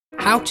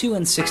How to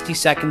in 60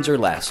 seconds or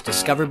less,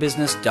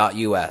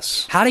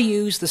 discoverbusiness.us. How to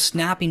use the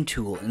snapping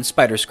tool in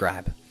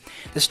Spiderscribe.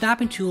 The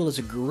snapping tool is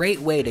a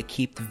great way to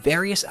keep the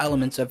various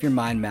elements of your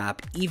mind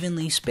map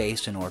evenly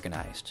spaced and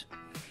organized.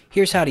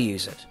 Here's how to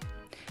use it.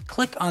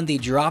 Click on the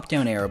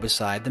drop-down arrow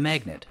beside the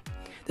magnet.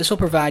 This will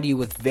provide you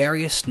with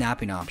various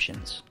snapping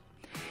options.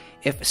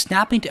 If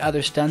snapping to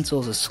other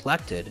stencils is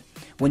selected,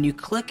 when you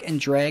click and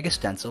drag a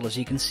stencil, as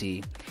you can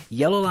see,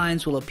 yellow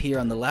lines will appear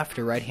on the left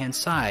or right hand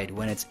side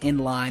when it's in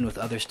line with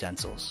other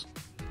stencils.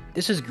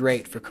 This is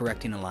great for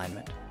correcting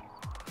alignment.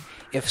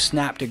 If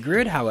snap to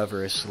grid,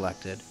 however, is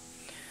selected,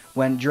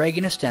 when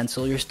dragging a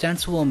stencil, your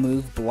stencil will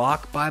move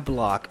block by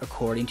block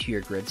according to your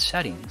grid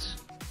settings.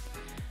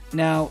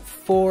 Now,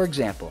 for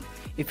example,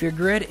 if your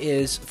grid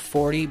is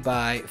 40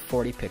 by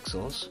 40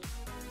 pixels,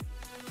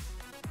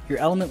 your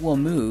element will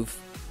move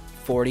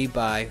 40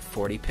 by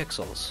 40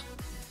 pixels.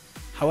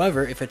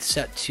 However, if it's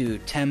set to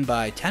 10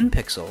 by 10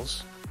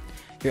 pixels,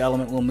 your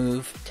element will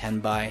move 10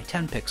 by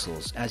 10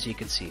 pixels, as you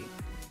can see.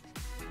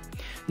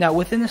 Now,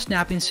 within the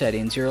snapping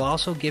settings, you're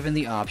also given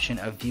the option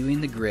of viewing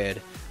the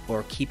grid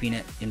or keeping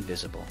it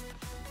invisible.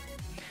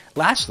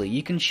 Lastly,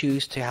 you can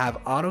choose to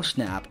have auto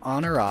snap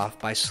on or off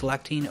by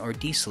selecting or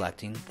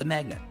deselecting the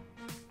magnet.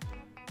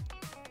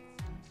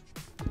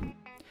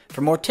 For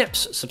more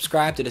tips,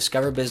 subscribe to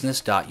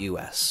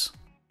discoverbusiness.us.